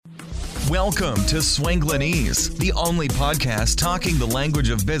Welcome to Swanglinese, the only podcast talking the language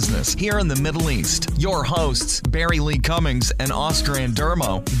of business here in the Middle East. Your hosts, Barry Lee Cummings and Oscar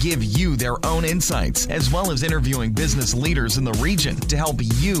Andermo, give you their own insights, as well as interviewing business leaders in the region to help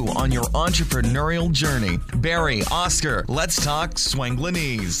you on your entrepreneurial journey. Barry, Oscar, let's talk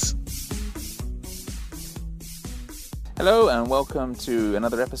Swanglinese. Hello and welcome to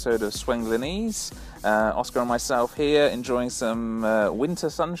another episode of Swanglinese. Oscar and myself here enjoying some winter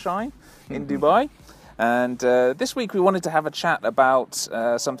sunshine in Dubai. And this week we wanted to have a chat about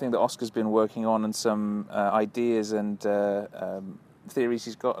something that Oscar's been working on and some ideas and theories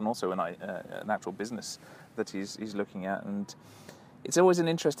he's got, and also an actual business that he's looking at. And it's always an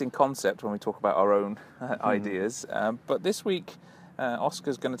interesting concept when we talk about our own ideas. But this week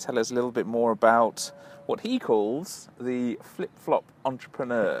Oscar's going to tell us a little bit more about what he calls the flip-flop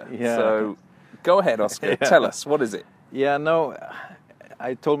entrepreneur. Yeah. So go ahead, Oscar. Tell us, what is it? Yeah, no,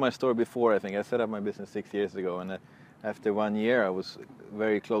 I told my story before, I think. I set up my business 6 years ago, and after 1 year I was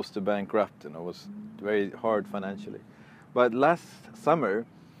very close to bankrupt, and it was very hard financially. But last summer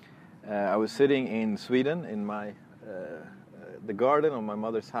I was sitting in Sweden in my the garden of my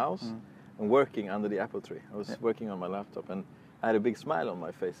mother's house and working under the apple tree. I was working on my laptop, and I had a big smile on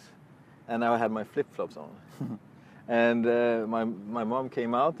my face, and I had my flip-flops on. And my mom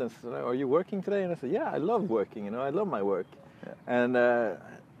came out and said, "Are you working today?" And I said, "Yeah, I love working, I love my work." Yeah. And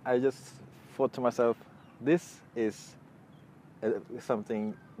I just thought to myself, this is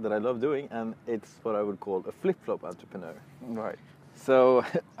something that I love doing, and it's what I would call a flip-flop entrepreneur. Right. So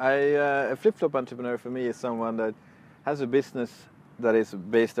a flip-flop entrepreneur for me is someone that has a business that is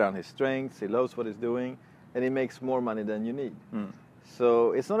based around his strengths, he loves what he's doing, and he makes more money than you need.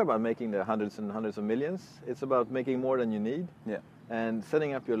 So it's not about making the hundreds and hundreds of millions. It's about making more than you need, and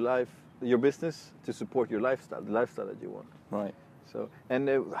setting up your business to support your lifestyle, the lifestyle that you want. Right. So, and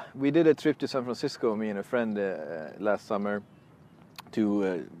we did a trip to San Francisco, me and a friend, last summer.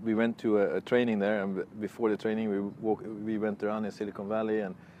 We went to a training there, and before the training, we went around in Silicon Valley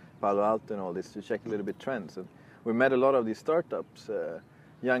and Palo Alto and all this to check a little bit trends. And we met a lot of these startups,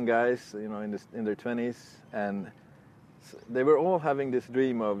 young guys, in their 20s, and they were all having this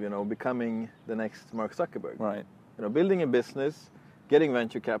dream of, becoming the next Mark Zuckerberg. Right. Building a business, getting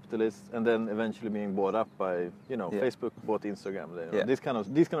venture capitalists, and then eventually being bought up by, Facebook bought Instagram. These kind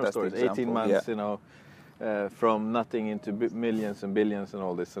of That's stories. the 18 months, from nothing into millions and billions and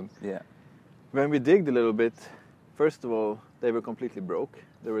all this. And when we digged a little bit, first of all, they were completely broke.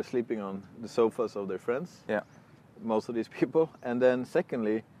 They were sleeping on the sofas of their friends. Yeah. Most of these people. And then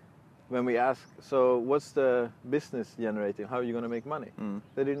secondly, when we asked, so what's the business generating? How are you going to make money?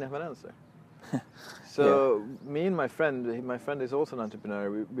 They didn't have an answer. So me and my friend is also an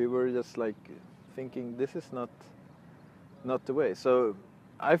entrepreneur. We were just like thinking, this is not the way. So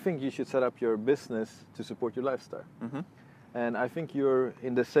I think you should set up your business to support your lifestyle. And I think you're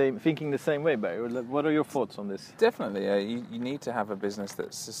thinking the same way, Barry. What are your thoughts on this? Definitely. You need to have a business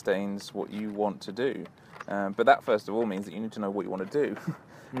that sustains what you want to do. But that, first of all, means that you need to know what you want to do.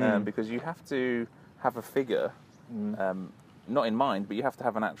 Because you have to have a figure, not in mind, but you have to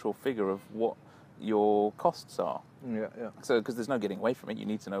have an actual figure of what your costs are. So, because there's no getting away from it, you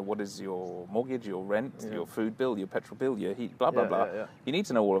need to know what is your mortgage, your rent, your food bill, your petrol bill, your heat, blah, blah, blah. You need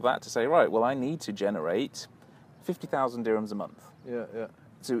to know all of that to say, right, well, I need to generate 50,000 dirhams a month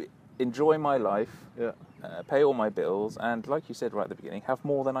to enjoy my life, pay all my bills, and like you said right at the beginning, have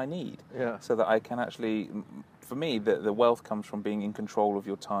more than I need, so that I can actually, for me, the wealth comes from being in control of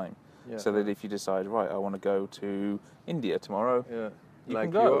your time. So that if you decide, right, I want to go to India tomorrow, you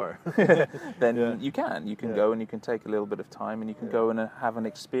can go. Then you can go, and you can take a little bit of time, and you can go and have an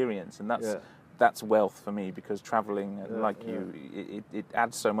experience, and that's wealth for me, because traveling, it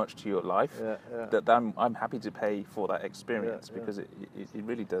adds so much to your life that I'm happy to pay for that experience, because it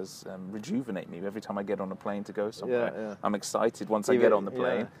really does rejuvenate me every time I get on a plane to go somewhere. I'm excited once I get on the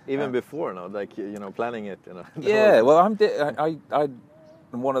plane. Even before, planning it. Well,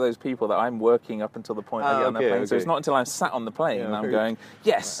 I'm one of those people that I'm working up until the point I get on the plane. So it's not until I'm sat on the plane and I'm going,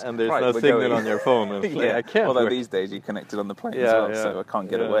 yes. And there's no signal on your phone. I can't. Although these days you're connected on the plane as well, so I can't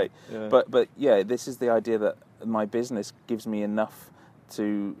get away. But this is the idea that my business gives me enough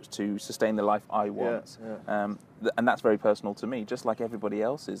to sustain the life I want. And that's very personal to me, just like everybody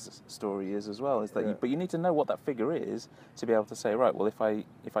else's story is as well. Is that but you need to know what that figure is to be able to say, right, well, if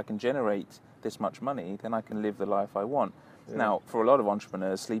I can generate this much money, then I can live the life I want. Now, for a lot of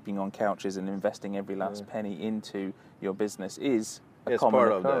entrepreneurs, sleeping on couches and investing every last penny into your business is a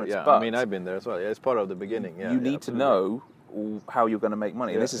common occurrence. But I mean, I've been there as well. It's part of the beginning. You need to know how you're going to make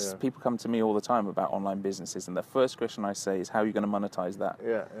money. Yeah, This is people come to me all the time about online businesses, and the first question I say is, how are you going to monetize that?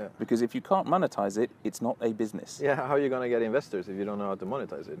 Yeah. Because if you can't monetize it, it's not a business. Yeah, how are you going to get investors if you don't know how to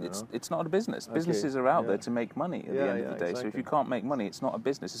monetize it? It's not a business. Okay. Businesses are out there to make money at the end of the day. Exactly. So if you can't make money, it's not a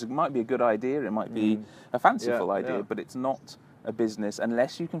business. It might be a good idea, it might be a fanciful idea, but it's not a business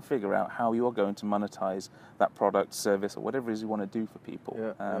unless you can figure out how you are going to monetize that product, service, or whatever it is you want to do for people.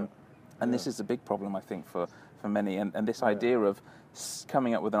 And this is a big problem, I think, for many. And this idea of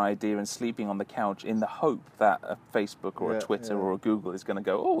coming up with an idea and sleeping on the couch in the hope that a Facebook or a Twitter or a Google is going to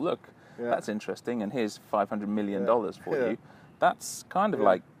go, oh, look, that's interesting, and here's $500 million for you. That's kind of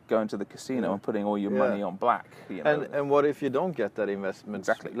like going to the casino and putting all your money on black. You know? And what if you don't get that investment?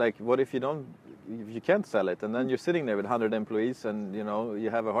 Exactly. Like, what if you can't sell it, and then you're sitting there with 100 employees, and you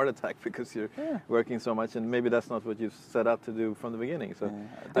have a heart attack because you're working so much, and maybe that's not what you've set out to do from the beginning. So,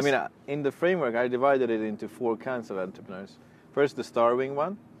 I mean, in the framework, I divided it into 4 kinds of entrepreneurs. First, the starving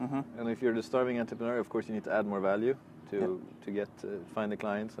one, and if you're the starving entrepreneur, of course, you need to add more value to find the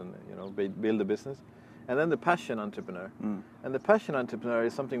clients and build a business. And then the passion entrepreneur, and the passion entrepreneur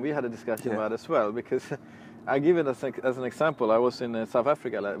is something we had a discussion about as well, because I give it as an example. I was in South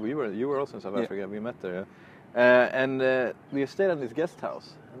Africa. You were also in South Africa. We met there, and we stayed at this guest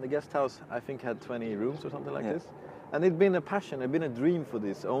house. And the guest house, I think, had 20 rooms or something like this. And it'd been a passion, it'd been a dream for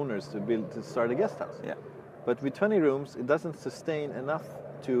these owners to start a guest house. Yeah. But with 20 rooms, it doesn't sustain enough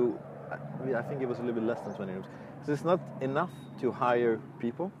to. I think it was a little bit less than 20 rooms. So it's not enough to hire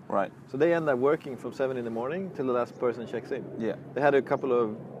people. Right. So they end up working from 7 in the morning till the last person checks in. Yeah. They had a couple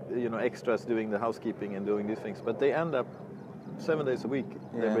of extras doing the housekeeping and doing these things, but they end up 7 days a week.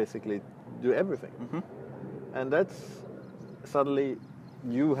 They basically do everything. And that's suddenly,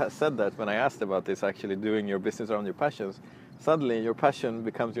 you said that when I asked about this, actually doing your business around your passions, suddenly your passion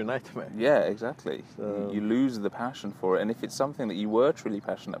becomes your nightmare. Yeah, exactly. So you lose the passion for it, and if it's something that you were truly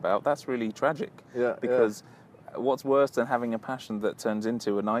passionate about, that's really tragic. Yeah. Because what's worse than having a passion that turns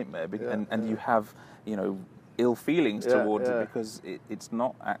into a nightmare, and you have, ill feelings towards it because it's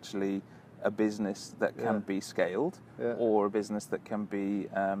not actually a business that can be scaled or a business that can be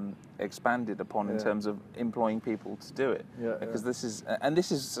expanded upon in terms of employing people to do it. Because this is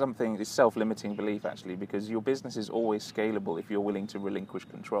something, it's self-limiting belief actually, because your business is always scalable if you're willing to relinquish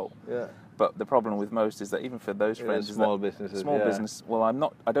control. But the problem with most is that even for those friends, small businesses, business, well,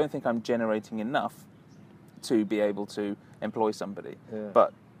 I don't think I'm generating enough to be able to employ somebody.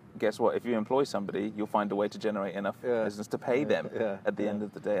 But guess what? If you employ somebody, you'll find a way to generate enough business to pay them at the end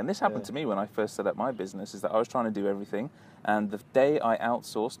of the day. And this happened to me when I first set up my business, is that I was trying to do everything. And the day I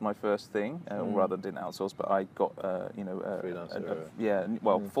outsourced my first thing, or rather didn't outsource, but I got,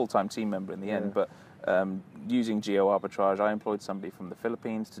 full-time team member in the end. But using geo arbitrage, I employed somebody from the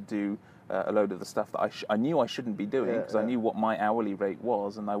Philippines to do a load of the stuff that I knew I shouldn't be doing, because I knew what my hourly rate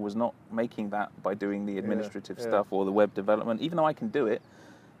was, and I was not making that by doing the administrative stuff or the web development. Even though I can do it,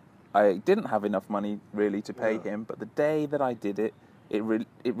 I didn't have enough money really to pay him. But the day that I did it,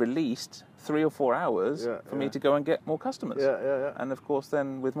 it released 3 or 4 hours for me to go and get more customers. And of course,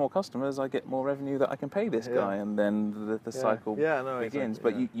 then with more customers, I get more revenue that I can pay this guy, and then the cycle begins.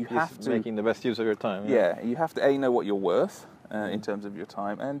 Exactly, but you have to making the best use of your time. You have to know what you're worth in terms of your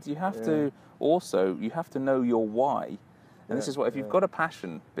time, and you have to also know your why. And this is what, if you've got a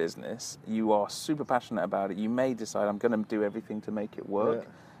passion business, you are super passionate about it, you may decide, I'm going to do everything to make it work.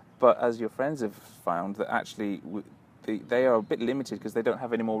 But as your friends have found, that actually they are a bit limited because they don't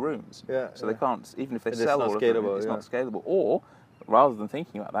have any more rooms. So they can't, even if they sell all of them, it's not scalable. Or, rather than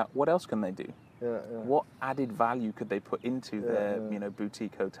thinking about that, what else can they do? What added value could they put into their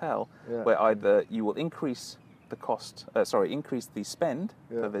boutique hotel, where either you will increase the cost, increase the spend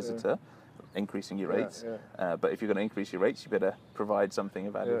per visitor, increasing your rates. But if you're going to increase your rates, you better provide something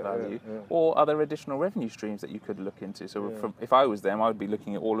of added value, or other additional revenue streams that you could look into. So if I was them, I would be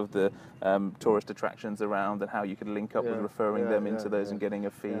looking at all of the tourist attractions around and how you could link up with referring them into those and getting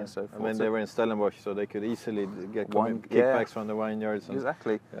a fee and so forth. I mean, they were in Stellenbosch, so they could easily get kickbacks from the vineyards.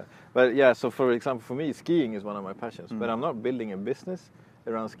 Exactly. But so for example, for me, skiing is one of my passions. But I'm not building a business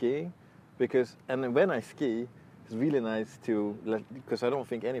around skiing, and when I ski, it's really nice because I don't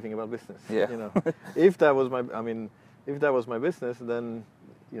think anything about business. If that was my business, then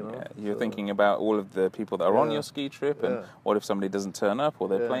you're thinking about all of the people that are on your ski trip, and what if somebody doesn't turn up, or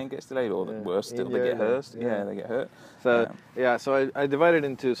their plane gets delayed, or worse still, they get hurt. They get hurt. So so I divided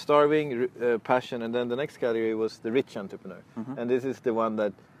into starving, passion, and then the next category was the rich entrepreneur. And this is the one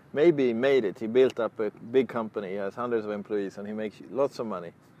that maybe made it. He built up a big company. He has hundreds of employees, and he makes lots of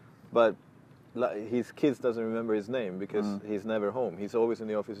money, but his kids doesn't remember his name because he's never home. He's always in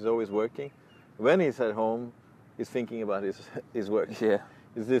the office. He's always working. When he's at home, is thinking about his work. Yeah.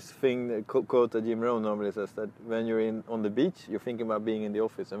 It's this thing, the quote that Jim Rohn normally says, that when you're on the beach, you're thinking about being in the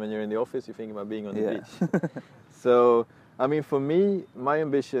office, and when you're in the office, you're thinking about being on the beach. So, I mean, for me, my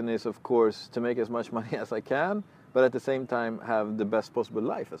ambition is, of course, to make as much money as I can, but at the same time have the best possible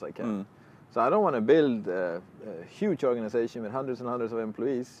life as I can. So I don't want to build a huge organization with hundreds and hundreds of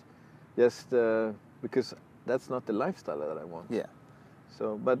employees, just because that's not the lifestyle that I want. Yeah.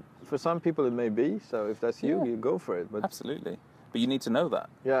 So, but for some people it may be. So if that's you, you go for it. But absolutely. But you need to know that.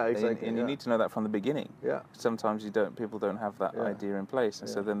 Yeah, exactly. And you need to know that from the beginning. Yeah. Sometimes people don't have that idea in place, and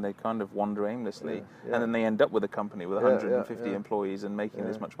so then they kind of wander aimlessly, and then they end up with a company with 150 employees and making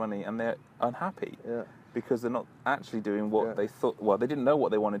this much money, and they're unhappy because they're not actually doing what they thought. Well, they didn't know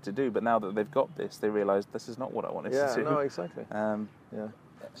what they wanted to do, but now that they've got this, they realise this is not what I wanted to do. No, exactly.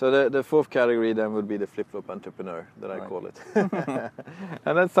 So the fourth category then would be the flip-flop entrepreneur, that I call it.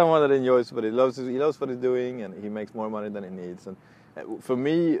 And that's someone that enjoys what he loves what he's doing, and he makes more money than he needs. And for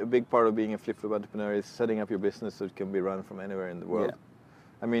me, a big part of being a flip-flop entrepreneur is setting up your business so it can be run from anywhere in the world.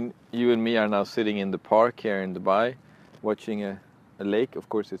 I mean, you and me are now sitting in the park here in Dubai, watching a lake. Of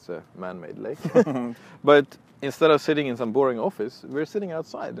course, it's a man-made lake. But instead of sitting in some boring office, we're sitting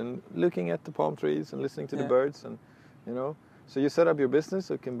outside and looking at the palm trees and listening to the birds, and So you set up your business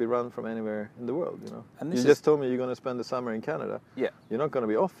so it can be run from anywhere in the world, And you just told me you're going to spend the summer in Canada. Yeah. You're not going to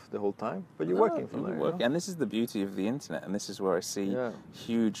be off the whole time, but you're working from there. And this is the beauty of the internet, and this is where I see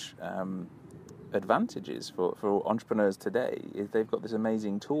huge advantages for entrepreneurs today. Is they've got this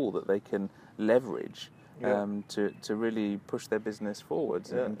amazing tool that they can leverage to really push their business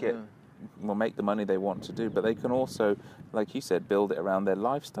forwards and make the money they want to do. But they can also, like you said, build it around their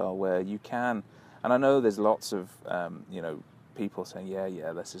lifestyle, where you can. And I know there's lots of people saying,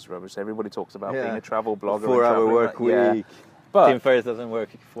 this is rubbish. Everybody talks about being a travel blogger. 4-hour work week. But Tim Ferriss doesn't work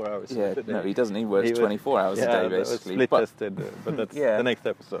 4 hours a day. No, he doesn't. He works 24 hours a day, basically. Split tested, but that's the next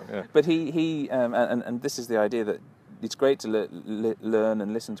episode. Yeah. But and this is the idea that it's great to learn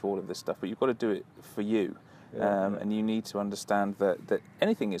and listen to all of this stuff, but you've got to do it for you. And you need to understand that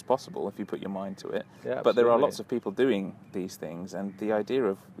anything is possible if you put your mind to it. But there are lots of people doing these things, and the idea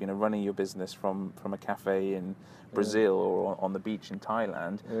of running your business from a cafe in Brazil or on the beach in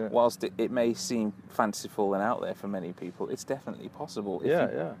Thailand, whilst it may seem fanciful and out there for many people, it's definitely possible.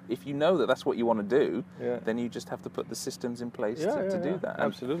 If you know that that's what you want to do, then you just have to put the systems in place to do that.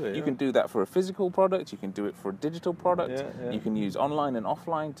 Absolutely. You can do that for a physical product, you can do it for a digital product, you can use online and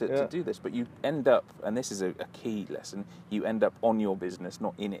offline to do this, but you end up, and this is a key lesson, you end up on your business,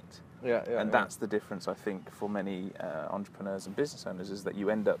 not in it. And that's the difference, I think, for many entrepreneurs and business owners, is that you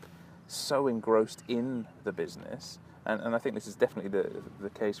end up so engrossed in the business, and I think this is definitely the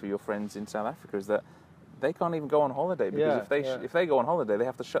case for your friends in South Africa, is that they can't even go on holiday, because if they go on holiday, they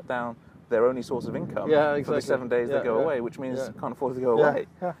have to shut down their only source of income for the 7 days they go away, which means they can't afford to go away.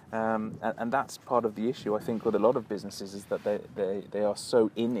 And that's part of the issue, I think, with a lot of businesses, is that they are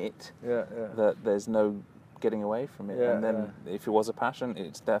so in it that there's no getting away from it. And then if it was a passion,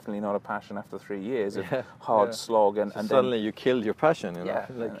 it's definitely not a passion after 3 years of hard slog. And suddenly you killed your passion. And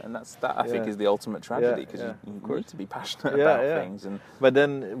that I think is the ultimate tragedy, because you need to be passionate about things. But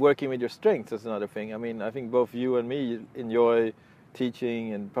then working with your strengths is another thing. I mean, I think both you and me enjoy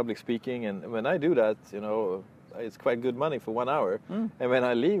teaching and public speaking, and when I do that, it's quite good money for 1 hour. And when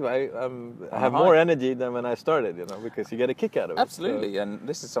I leave, I have more energy than when I started, because you get a kick out of it. Absolutely. So. And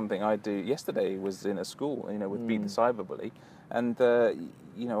this is something I do. Yesterday was in a school, with Beat the Cyberbully, and I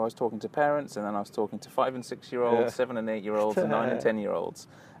was talking to parents, and then I was talking to 5 and 6 year olds, 7 and 8 year olds, and 9 and 10 year olds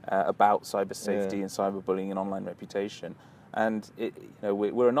about cyber safety and cyberbullying and online reputation. And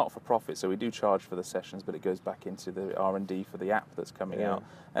we're a not-for-profit, so we do charge for the sessions, but it goes back into the R&D for the app that's coming out.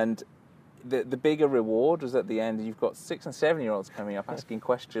 And the bigger reward was at the end. You've got 6 and 7 year olds coming up asking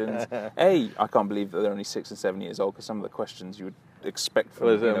questions. I can't believe that they're only 6 and 7 years old, because some of the questions you would expect from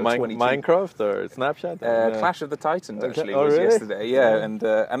Minecraft or Snapchat? Clash of the Titans actually was yesterday.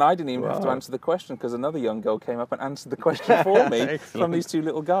 And I didn't even have to answer the question, because another young girl came up and answered the question for me from these two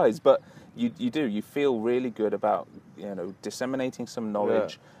little guys. But you feel really good about disseminating some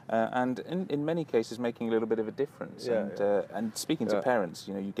knowledge, and in many cases making a little bit of a difference. And speaking to parents,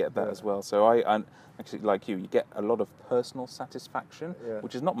 you get that as well. So I actually, like you get a lot of personal satisfaction,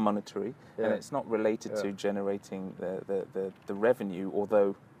 which is not monetary, and it's not related to generating the revenue,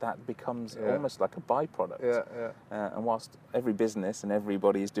 although that becomes almost like a byproduct. And whilst every business and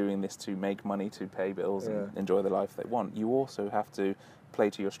everybody is doing this to make money, to pay bills and enjoy the life they want, you also have to play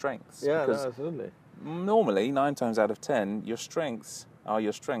to your strengths. Absolutely. Normally, 9 times out of 10, your strengths are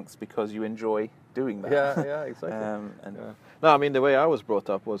your strengths because you enjoy doing that. Yeah, exactly. And No, I mean, the way I was brought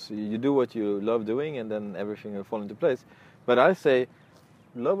up was you do what you love doing, and then everything will fall into place. But I say,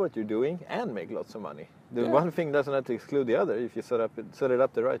 love what you're doing and make lots of money. The one thing doesn't have to exclude the other if you set it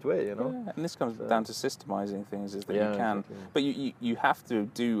up the right way, you know. Yeah, and this comes down to systemizing things, is that you can, exactly. but you have to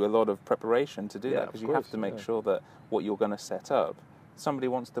do a lot of preparation to do that, because you have to make yeah. sure that what you're going to set up, somebody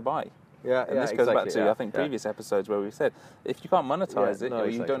wants to buy. Yeah, And this goes back to, I think, previous episodes where we said, if you can't monetize it, or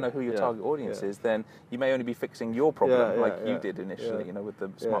you don't know who your target audience is, then you may only be fixing your problem, you did initially, you know, with the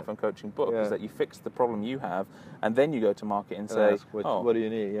smartphone coaching book, is that you fix the problem you have, and then you go to market and say, what do you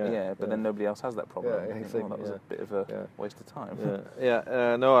need? But then nobody else has that problem. Yeah, exactly. That was a bit of a waste of time.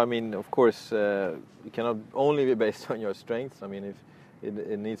 No, I mean, of course, it cannot only be based on your strengths. I mean, if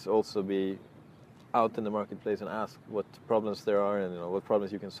it needs also be out in the marketplace and ask what problems there are, and what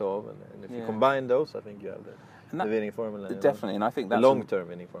problems you can solve, and if you combine those, I think you have the winning formula. Definitely, and I think that's the long-term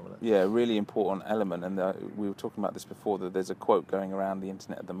winning formula. Yeah, really important element. And we were talking about this before, that there's a quote going around the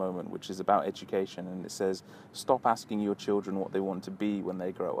internet at the moment which is about education, and it says, stop asking your children what they want to be when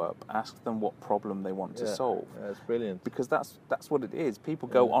they grow up. Ask them what problem they want to solve. Yeah, that's brilliant. Because that's what it is. People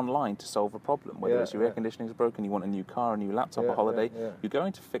go online to solve a problem, whether it's your air conditioning is broken, you want a new car, a new laptop, a holiday, you're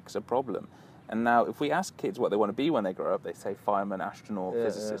going to fix a problem. And now, if we ask kids what they want to be when they grow up, they say fireman, astronaut,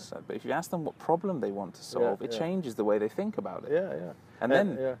 physicist. But if you ask them what problem they want to solve, it changes the way they think about it. And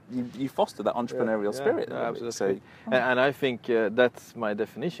then you foster that entrepreneurial spirit. Yeah, absolutely. And I think that's my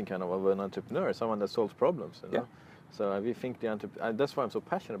definition, kind of an entrepreneur, someone that solves problems. You know? So we think that's why I'm so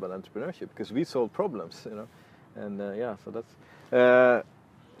passionate about entrepreneurship, because we solve problems. You know, and so that's.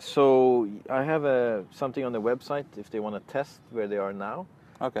 So I have something on the website if they want to test where they are now.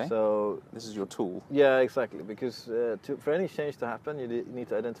 Okay. So this is your tool. Yeah, exactly. Because for any change to happen, you need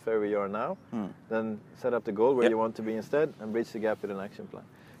to identify where you are now, then set up the goal where you want to be instead, and bridge the gap with an action plan.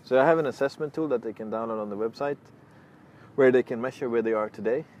 So I have an assessment tool that they can download on the website, where they can measure where they are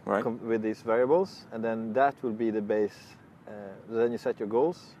today with these variables, and then that will be the base. Then you set your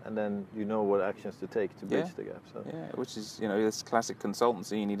goals, and then you know what actions to take to bridge the gap. So which is this classic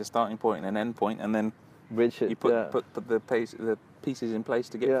consultancy. You need a starting point and an end point, and then bridge it. You put the pieces in place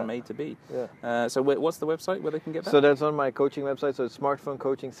to get from A to B. So what's the website where they can get that? So that's on my coaching website. So it's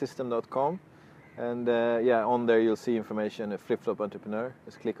smartphonecoachingsystem.com, and on there you'll see information. Flip-flop entrepreneur.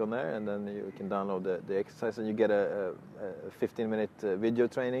 Just click on there, and then you can download the exercise, and you get a 15-minute video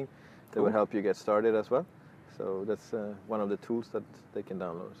training that will help you get started as well. So that's one of the tools that they can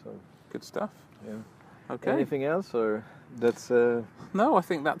download. So good stuff. Yeah. Okay. Anything else, or that's? No, I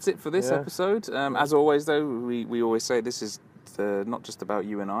think that's it for this episode. As always, though, we always say this is not just about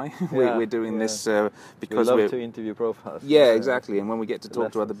you and I. We're doing this because we love to interview profiles. Yeah, exactly. And when we get to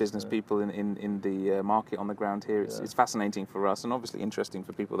talk to other business people in the market on the ground here, it's fascinating for us, and obviously interesting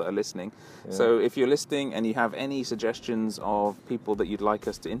for people that are listening. So if you're listening and you have any suggestions of people that you'd like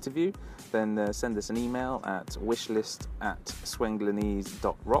us to interview, then send us an email at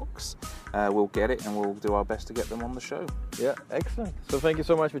wishlist@swenglenese.rocks. We'll get it, and we'll do our best to get them on the show. Yeah, excellent. So thank you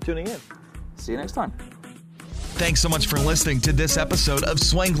so much for tuning in. See you next time. Thanks so much for listening to this episode of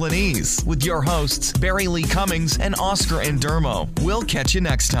Swenglenese with your hosts, Barry Lee Cummings and Oscar Andermo. We'll catch you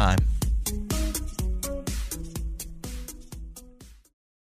next time.